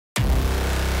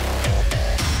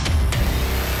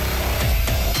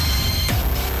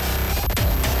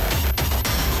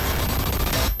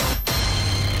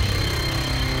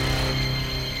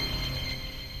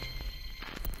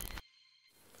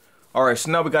All right,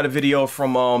 so now we got a video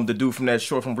from the dude from that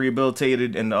short from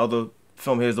Rehabilitated and the other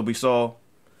film his that we saw.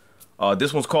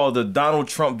 This one's called the Donald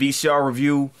Trump VCR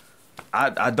review.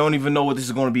 I don't even know what this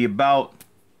is going to be about.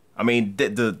 I mean,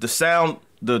 the sound,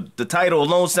 the title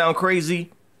alone sound crazy.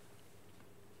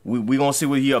 We gonna see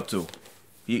what he up to.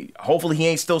 Hopefully he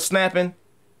ain't still snapping.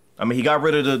 I mean, he got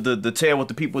rid of the tail with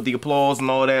the people with the applause and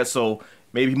all that, so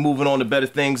maybe moving on to better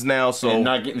things now. So and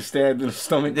not getting stabbed in the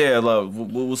stomach. Yeah, look,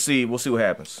 we'll see. We'll see what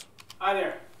happens. Hi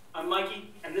there, I'm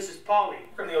Mikey, and this is Polly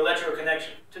from the Electro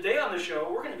Connection. Today on the show,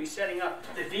 we're going to be setting up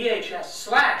the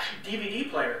VHS/DVD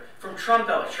player from Trump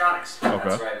Electronics. Okay.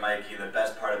 That's right, Mikey. The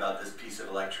best part about this piece of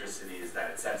electricity is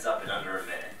that it sets up in under a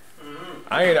minute.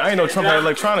 I ain't know Trump had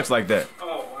electronics like that.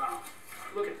 Oh wow,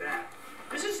 look at that.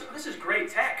 This is great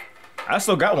tech. I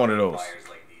still got one of those. Wires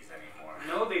like these anymore.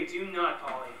 No, they do not,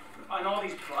 Polly. On all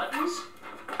these buttons,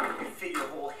 You fit your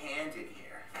whole hand in here.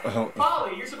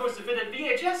 Polly, you're supposed to fit a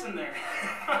VHS in there.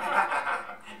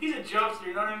 He's a jokester,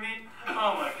 you know what I mean?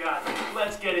 Oh my God,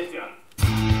 let's get it done.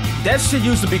 That shit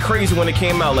used to be crazy when it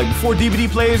came out. Like before DVD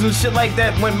players and shit like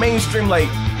that went mainstream. Like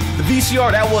the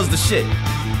VCR, that was the shit.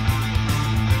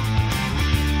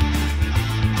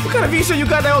 What kind of VCR you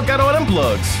got that got all them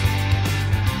plugs?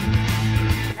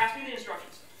 Pass me the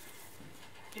instructions.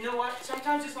 You know what?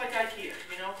 Sometimes it's like IKEA,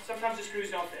 you know? Sometimes the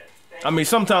screws don't fit. I mean,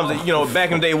 sometimes, you know,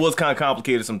 back in the day it was kind of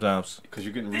complicated sometimes. Because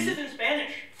you can This read. is in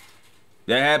Spanish.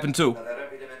 That happened too. Why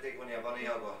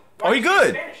Oh, he do you good.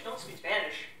 speak Spanish? Don't speak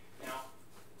Spanish, you know?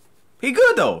 He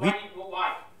good though. Why?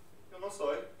 Why?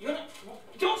 You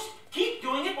don't keep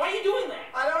doing it. Why are you doing that?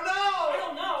 I don't know. I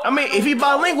don't know. I mean, if he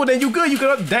bilingual, then you good. You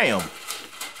could. Damn.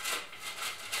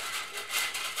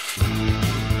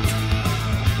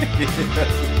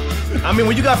 I mean,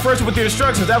 when you got first with the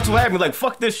instructions, that's what happened. Like,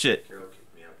 fuck this shit. Carol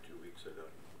kicked me out 2 weeks ago.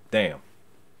 Damn.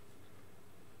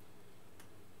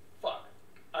 Fuck.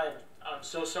 I'm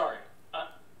so sorry.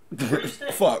 Where do you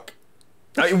stay? Fuck.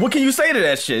 I mean, what can you say to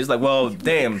that shit? It's like, well,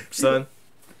 damn, son.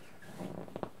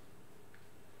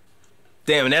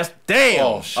 Damn, and that's damn.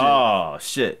 Oh shit. Oh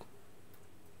shit.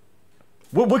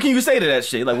 What can you say to that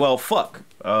shit? Like, well, fuck.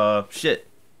 Shit.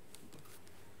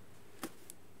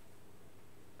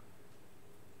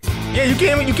 Yeah, you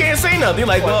can't say nothing. You're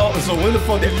like, well, So when the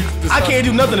fuck did you decide? I can't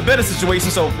do nothing in a better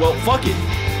situation, so well, fuck it.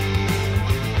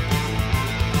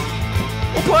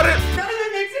 What part of None of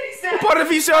it makes any sense. what part of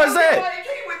the VCR is that? Why you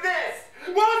came with this?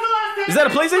 When was the last time Is that a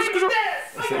you played PlayStation with controller?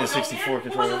 this? It's the N64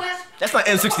 controller. That's not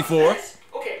N64.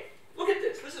 Okay, look at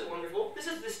this. This is wonderful. This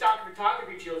is the stock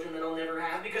photography children that I'll never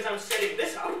have because I'm setting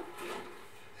this up.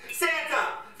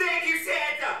 Santa! Thank you,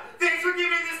 Santa! Thanks for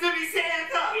giving this to me,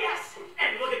 Santa! Yes!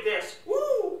 And look at this.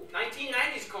 Woo!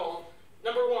 1990s call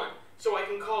 #1. So I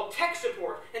can call tech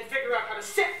support and figure out how to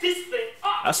set this thing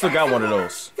up. I still got one of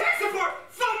those. Tech support!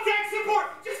 Fuck tech support!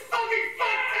 Just fucking fuck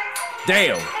tech support!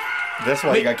 Damn. That's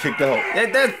why you got kicked out.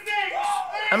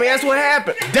 I mean, that's what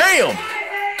happened. Damn.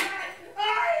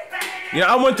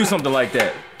 Yeah, I went through something like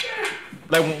that.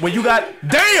 Like when you got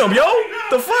damn, yo,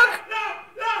 the fuck?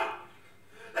 No!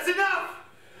 That's enough!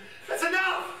 That's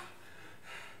enough!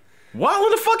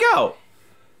 Wilding the fuck out.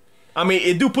 I mean,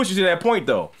 it do push you to that point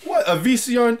though. What, a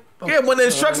VCR? Oh, Yeah, when the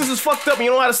instructions is fucked up and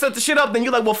you don't know how to set the shit up, then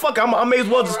you're like, well, fuck, I may as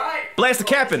well just blast the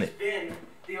cap in it. This has been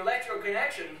the Electro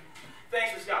Connection.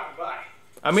 Thanks for stopping by.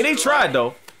 I mean, they tried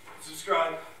though.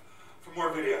 Subscribe for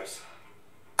more videos.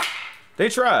 They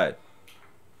tried.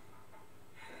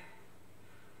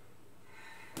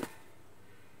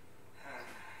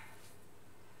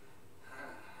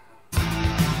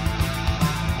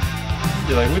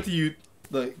 Yeah, like, what do you,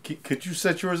 like, could you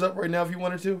set yours up right now if you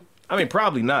wanted to? I mean,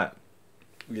 probably not.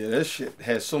 Yeah, that shit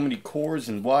has so many cords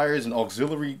and wires and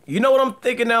auxiliary. You know what I'm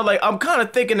thinking now? Like, I'm kind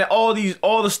of thinking that all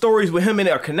the stories with him in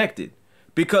it are connected.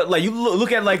 Because, like, you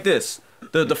look at it like this.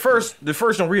 The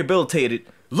first on Rehabilitated,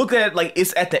 look at it like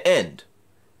it's at the end.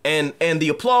 And the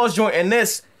applause joint and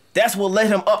that's what led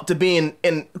him up to being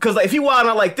in. Because, like, if he wild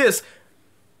out like this,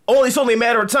 it's only a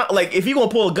matter of time. Like, if you're going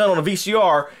to pull a gun on a VCR, you know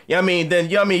what I mean, then,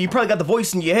 you know what I mean, you probably got the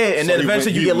voice in your head, and So then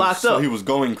eventually you get locked up. So he was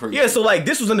going crazy. Yeah, so, like,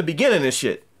 this was in the beginning and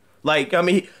shit. Like, I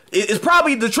mean, it's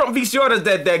probably the Trump VCR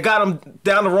that got him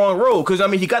down the wrong road. Because, I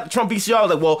mean, he got the Trump VCR,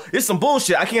 like, well, it's some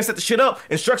bullshit. I can't set the shit up.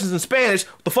 Instructions in Spanish.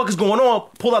 What the fuck is going on?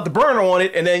 Pull out the burner on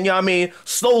it. And then, you know what I mean,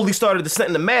 slowly started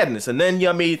descending to madness. And then, you know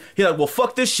what I mean, he's like, well,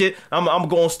 fuck this shit. I'm going to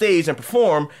go on stage and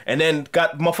perform. And then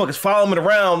got motherfuckers following him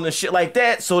around and shit like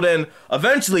that. So then,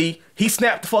 eventually, he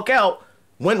snapped the fuck out.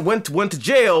 Went to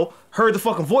jail. Heard the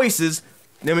fucking voices.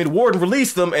 You know what I mean, the warden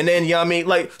released them. And then, you know what I mean,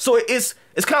 like, so it's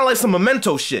kind of like some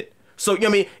Memento shit. So, you know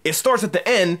what I mean? It starts at the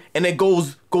end, and then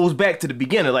goes back to the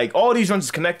beginning. Like, all these runs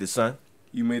is connected, son.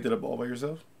 You made that up all by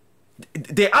yourself?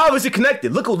 They're obviously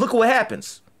connected. Look what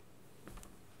happens.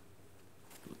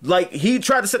 Like, he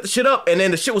tried to set the shit up, and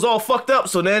then the shit was all fucked up.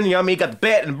 So then, you know what I mean, got the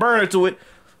bat and burner to it.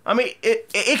 I mean,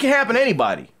 it can happen to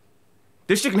anybody.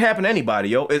 This shit can happen to anybody,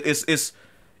 yo. It's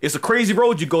a crazy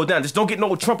road you go down. Just don't get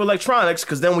no Trump electronics,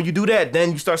 because then when you do that,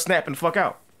 then you start snapping the fuck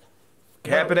out. It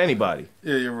can happen to anybody.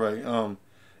 Yeah, you're right.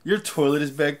 Your toilet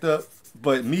is backed up,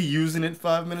 but me using it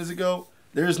 5 minutes ago,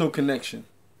 there is no connection.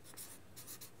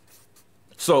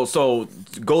 So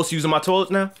Ghost using my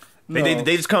toilet now? No.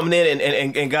 They just coming in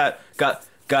and got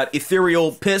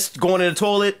ethereal piss going in the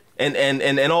toilet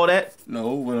and all that? No,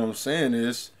 what I'm saying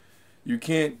is you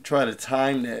can't try to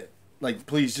time that. Like,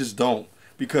 please just don't.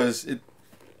 Because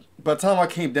by the time I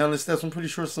came down the steps, I'm pretty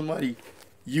sure somebody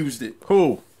used it.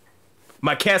 Who?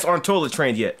 My cats aren't toilet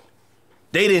trained yet.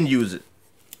 They didn't use it.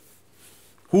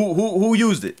 Who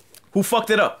used it? Who fucked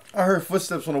it up? I heard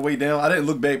footsteps on the way down. I didn't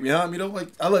look back behind me though. Like,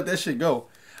 I let that shit go.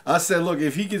 I said, look,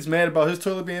 if he gets mad about his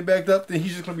toilet being backed up, then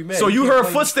he's just gonna be mad. So you heard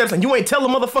footsteps and you ain't tell the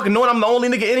motherfucker knowing I'm the only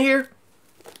nigga in here?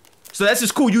 So that's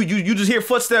just cool. You just hear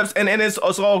footsteps and it's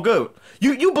all good.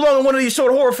 You belong in one of these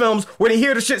short horror films where they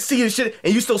hear the shit, see the shit,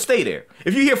 and you still stay there.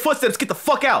 If you hear footsteps, get the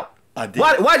fuck out. I did.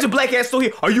 Why'd your black ass still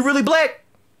here? Are you really black?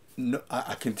 No,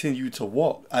 I continued to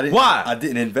walk. I didn't. Why? I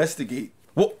didn't investigate.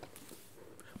 Well,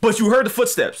 but you heard the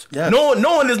footsteps. Yeah.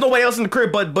 Knowing there's nobody else in the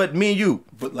crib but me and you.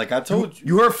 But like I told you.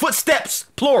 You heard footsteps,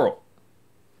 plural.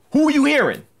 Who are you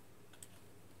hearing?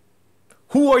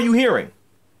 Who are you hearing?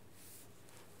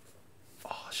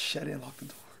 Oh shit! I didn't lock the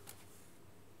door.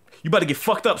 You better get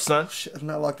fucked up, son. Shit, I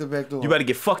not locked the back door. You better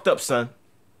get fucked up, son.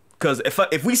 Cause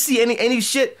if we see any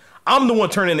shit, I'm the one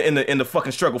turning in the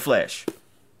fucking struggle flash.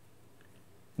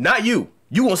 Not you.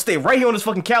 You gonna stay right here on this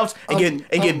fucking couch and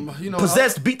get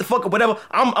possessed, beat the fuck up, whatever.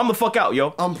 I'm the fuck out,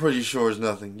 yo. I'm pretty sure it's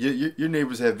nothing. Your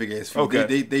neighbors have big ass feet.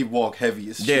 Okay. They walk heavy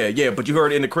as shit. Yeah, but you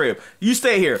heard it in the crib. You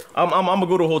stay here. I'm gonna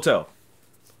go to a hotel.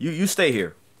 You stay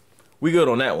here. We good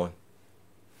on that one.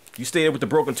 You stay there with the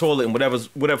broken toilet and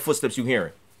whatever footsteps you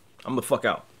hearing. I'm the fuck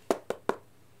out.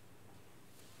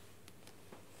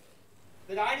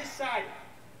 That I decided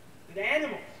that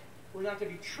animals were not to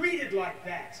be treated like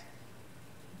that.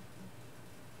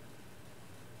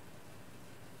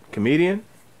 Comedian?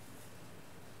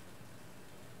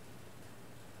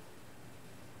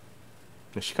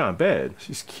 She kind of bad.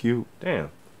 She's cute. Damn.